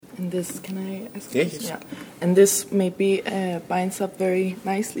And this, can I ask? Yes. Yeah. And this maybe binds up very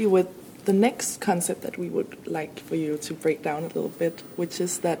nicely with the next concept that we would like for you to break down a little bit, which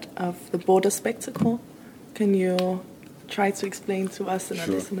is that of the border spectacle. Can you try to explain to us and our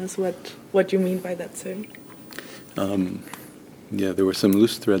listeners what you mean by that term? Yeah, there were some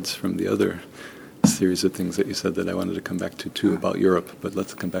loose threads from the other series of things that you said that I wanted to come back to too about Europe, but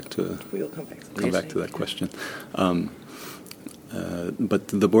let's come back to that question. But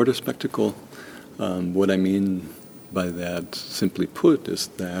the border spectacle, what I mean by that, simply put, is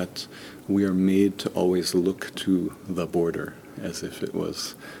that we are made to always look to the border as if it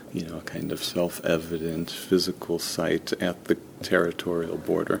was, a kind of self-evident physical site at the territorial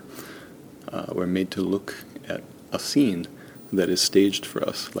border. We're made to look at a scene that is staged for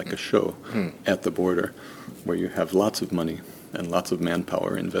us, like a show, at the border, where you have lots of money and lots of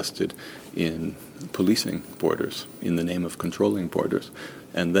manpower invested in policing borders in the name of controlling borders.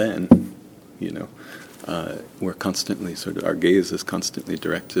 And then, we're constantly our gaze is constantly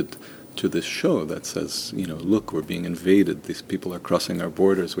directed to this show that says, look, we're being invaded. These people are crossing our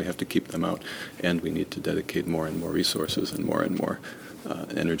borders. We have to keep them out. And we need to dedicate more and more resources and more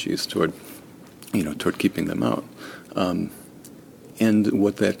energies toward keeping them out. And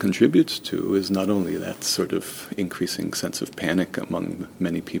what that contributes to is not only that sort of increasing sense of panic among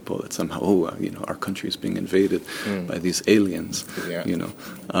many people that somehow, our country is being invaded by these aliens,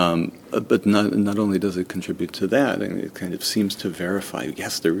 but not only does it contribute to that, and it kind of seems to verify,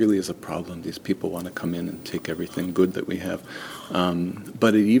 yes, there really is a problem. These people want to come in and take everything good that we have.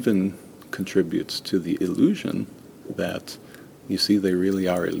 But it even contributes to the illusion that, you see, they really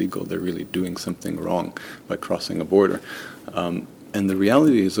are illegal. They're really doing something wrong by crossing a border. And the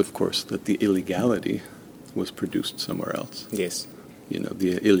reality is, of course, that the illegality was produced somewhere else. Yes.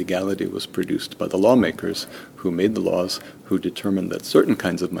 The illegality was produced by the lawmakers who made the laws, who determined that certain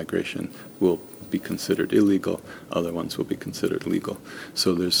kinds of migration will be considered illegal, other ones will be considered legal.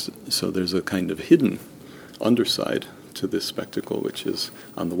 So there's a kind of hidden underside to this spectacle, which is,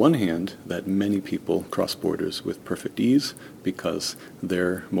 on the one hand, that many people cross borders with perfect ease because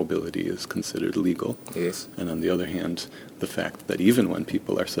their mobility is considered legal. Yes. And on the other hand, the fact that even when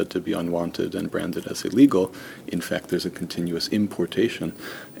people are said to be unwanted and branded as illegal, in fact there's a continuous importation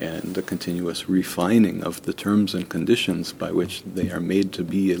and a continuous refining of the terms and conditions by which they are made to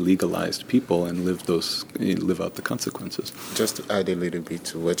be a legalized people and live out the consequences. Just to add a little bit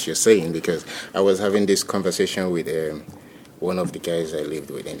to what you're saying, because I was having this conversation with one of the guys I lived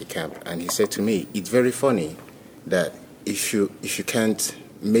with in the camp, and he said to me, it's very funny that if you can't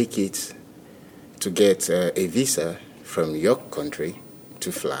make it to get a visa from your country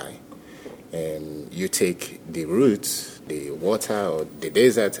to fly, you take the route, the water or the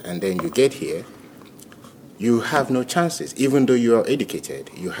desert, and then you get here, you have no chances, even though you are educated.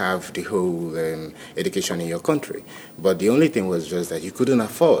 You have the whole education in your country. But the only thing was just that you couldn't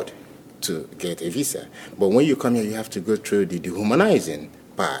afford to get a visa. But when you come here, you have to go through the dehumanizing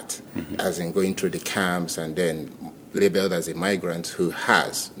part, as in going through the camps and then labeled as a migrant who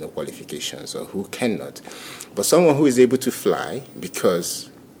has no qualifications or who cannot. But someone who is able to fly, because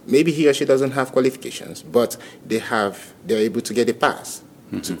maybe he or she doesn't have qualifications, but they're able to get a pass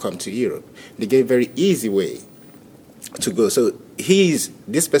to come to Europe. They get a very easy way to go. So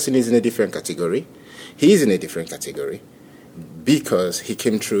this person is in a different category. He is in a different category because he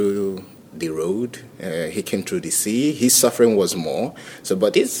came through the road, he came through the sea, his suffering was more.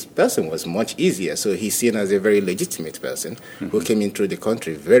 But this person was much easier. So he's seen as a very legitimate person who came in through the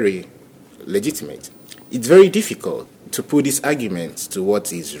country, very legitimate. It's very difficult to put this argument to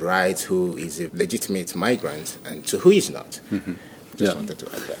what is right, who is a legitimate migrant, and to who is not. Just wanted to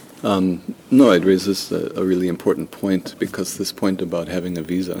add that. No, it raises a really important point, because this point about having a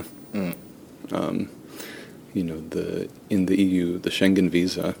visa, in the EU, the Schengen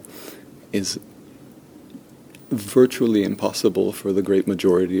visa is virtually impossible for the great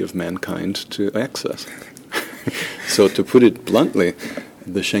majority of mankind to access. So to put it bluntly,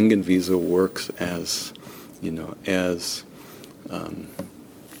 the Schengen visa works as,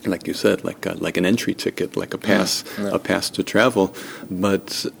 like you said, like an entry ticket, like a pass, a pass to travel.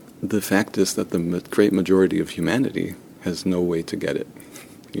 But the fact is that the great majority of humanity has no way to get it,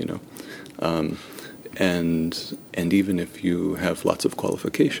 And even if you have lots of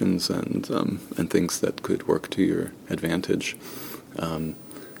qualifications and things that could work to your advantage,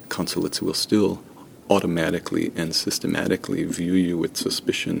 consulates will still automatically and systematically view you with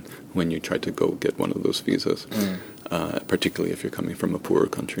suspicion when you try to go get one of those visas, particularly if you're coming from a poorer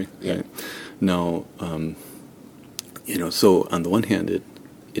country. Yeah. Right? Now, so on the one hand, it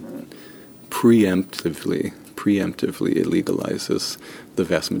preemptively preemptively illegalizes the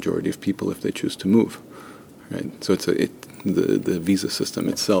vast majority of people if they choose to move. Right? So the visa system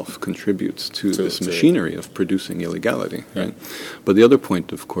itself contributes to this machinery of producing illegality. Right? But the other point,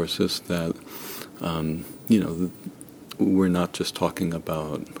 of course, is that we're not just talking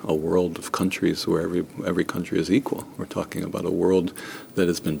about a world of countries where every country is equal. We're talking about a world that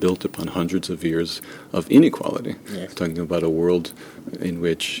has been built upon hundreds of years of inequality. Yes. We're talking about a world in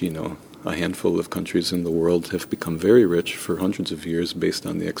which, a handful of countries in the world have become very rich for hundreds of years based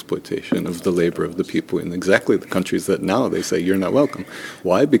on the exploitation of the labor of the people in exactly the countries that now they say you're not welcome.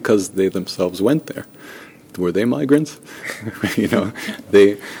 Why? Because they themselves went there. Were they migrants?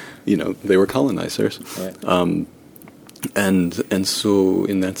 They were colonizers. Right. And so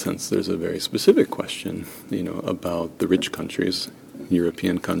in that sense, there's a very specific question, about the rich countries,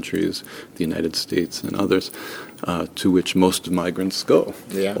 European countries, the United States and others, to which most migrants go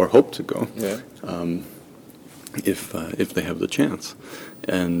or hope to go, if they have the chance.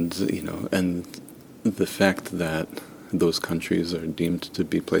 And, and the fact that those countries are deemed to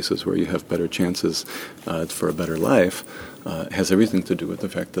be places where you have better chances for a better life has everything to do with the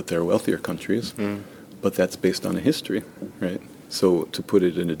fact that they're wealthier countries. But that's based on a history, right? So to put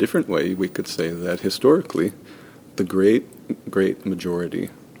it in a different way, we could say that historically, the great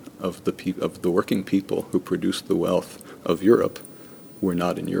majority of the working people who produced the wealth of Europe were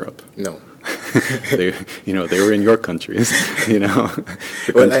not in Europe. No. they were in your countries,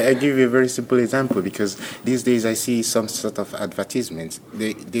 Well, I give you a very simple example, because these days I see some sort of advertisements.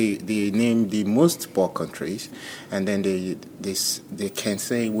 They name the most poor countries, and then they can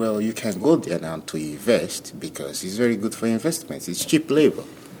say, well, you can go there now to invest because it's very good for investments. It's cheap labor.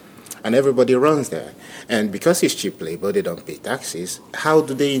 And everybody runs there. And because it's cheap labor, they don't pay taxes. How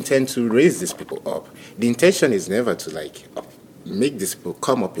do they intend to raise these people up? The intention is never to make these people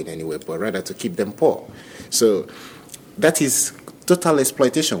come up in any way, but rather to keep them poor. So that is total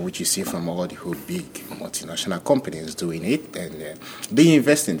exploitation, which you see from all the whole big multinational companies doing it, and they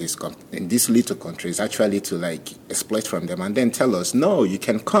invest in these little countries actually to exploit from them, and then tell us, no, you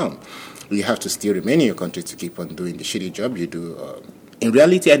can come. You have to still remain in your country to keep on doing the shitty job you do. In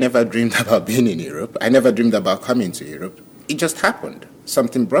reality, I never dreamed about being in Europe. I never dreamed about coming to Europe. It just happened.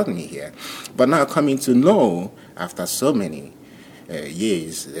 Something brought me here. But now coming to know, after so many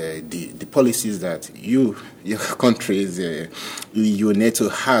years, the policies that your countries, your NATO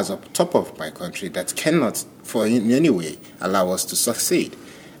has up top of my country that cannot, in any way, allow us to succeed.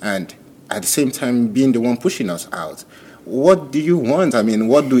 And at the same time, being the one pushing us out. What do you want? I mean,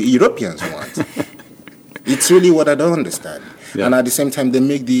 what do Europeans want? It's really what I don't understand. Yeah. And at the same time, they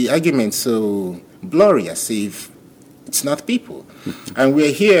make the argument so blurry, as if it's not people. And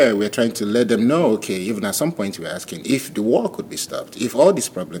we're trying to let them know, okay, even at some point we're asking if the war could be stopped, if all these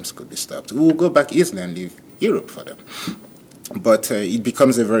problems could be stopped, we will go back easily and leave Europe for them. But it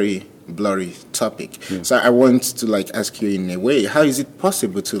becomes a very blurry topic. Yeah. So I want to ask you in a way, how is it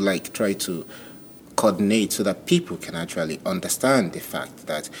possible to try to coordinate so that people can actually understand the fact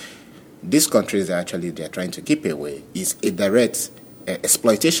that these countries they're trying to keep away is a direct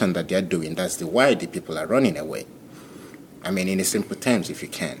exploitation that they're doing. That's why the people are running away. I mean, in a simple terms, if you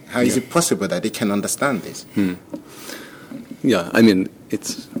can. How is it possible that they can understand this? Yeah, I mean,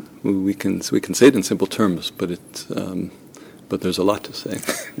 we can say it in simple terms, but there's a lot to say.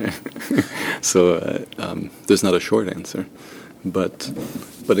 So there's not a short answer. But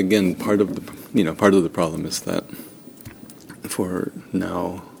again, part of the problem is that for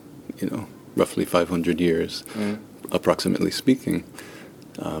now, roughly 500 years, approximately speaking,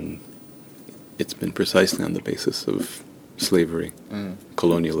 it's been precisely on the basis of slavery,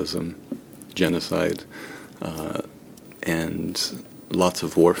 colonialism, genocide, and lots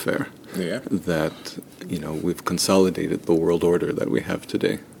of warfare that, we've consolidated the world order that we have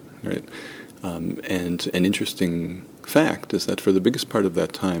today, right? And an interesting fact is that for the biggest part of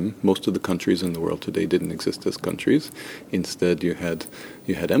that time, most of the countries in the world today didn't exist as countries. Instead, you had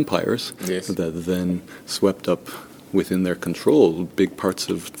empires that then swept up within their control big parts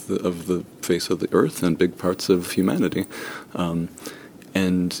of the face of the earth and big parts of humanity. And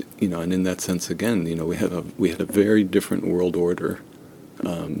in that sense, again, we had a very different world order,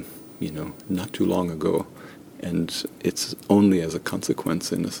 not too long ago. And it's only as a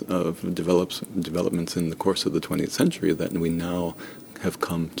consequence of developments in the course of the 20th century that we now have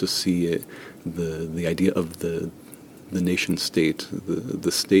come to see the idea of the nation state,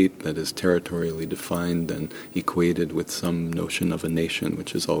 the state that is territorially defined and equated with some notion of a nation,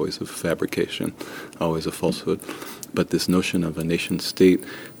 which is always a fabrication, always a falsehood. But this notion of a nation state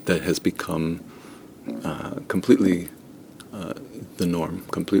that has become completely the norm,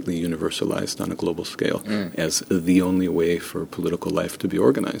 completely universalized on a global scale as the only way for political life to be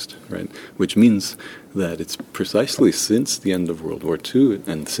organized, right? Which means that it's precisely since the end of World War II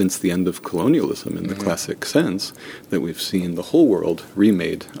and since the end of colonialism in the classic sense that we've seen the whole world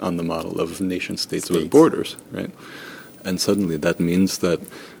remade on the model of nation-states with borders, right? And suddenly that means that,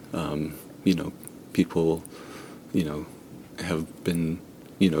 people, have been,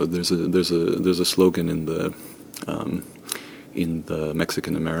 there's a slogan in the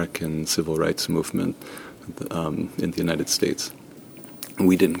Mexican American civil rights movement in the United States.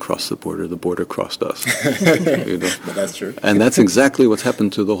 We didn't cross the border crossed us. But that's true. And that's exactly what's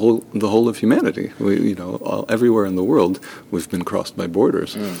happened to the whole of humanity. Everywhere in the world, we've been crossed by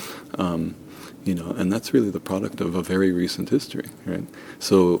borders. And that's really the product of a very recent history, right?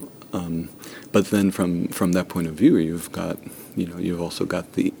 So, but then from that point of view, you've also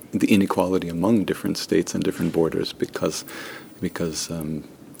got the inequality among different states and different borders because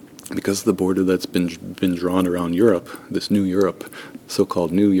the border that's been drawn around Europe, this new Europe,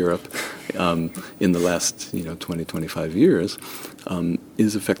 so-called new Europe, in the last 20, 25 years,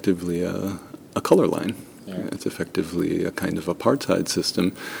 is effectively a color line. Yeah. It's effectively a kind of apartheid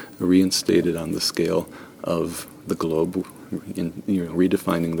system reinstated on the scale of the globe,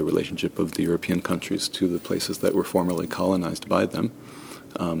 redefining the relationship of the European countries to the places that were formerly colonized by them,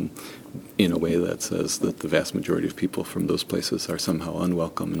 in a way that says that the vast majority of people from those places are somehow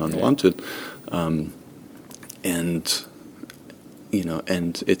unwelcome and unwanted, and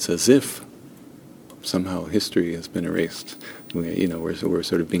it's as if somehow history has been erased. We're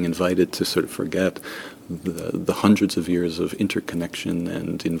sort of being invited to sort of forget the hundreds of years of interconnection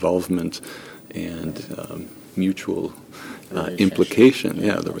and involvement and mutual implication.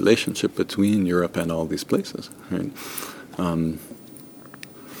 Yeah, the relationship between Europe and all these places. Right.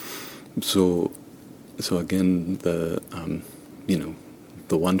 So again, the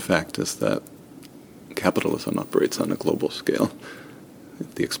one fact is that capitalism operates on a global scale.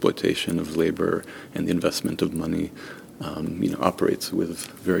 The exploitation of labor and the investment of money, operates with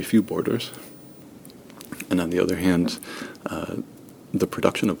very few borders. And on the other hand, the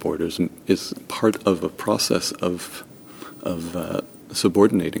production of borders is part of a process of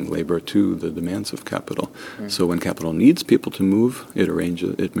subordinating labor to the demands of capital. Mm-hmm. So when capital needs people to move,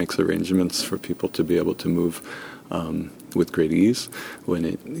 it makes arrangements for people to be able to move with great ease.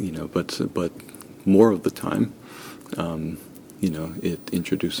 But more of the time, it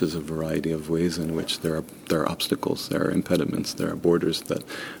introduces a variety of ways in which there are obstacles, there are impediments, there are borders that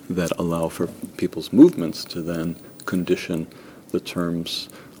allow for people's movements to then condition the terms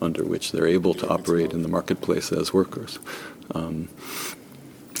under which they're able to operate in the marketplace as workers. And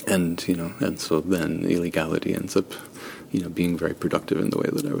so then illegality ends up, being very productive in the way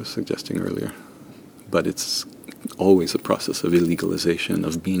that I was suggesting earlier. But it's always a process of illegalization,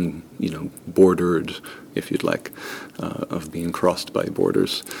 of being, bordered, if you'd like, of being crossed by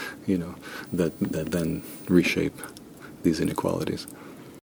borders, that then reshape these inequalities.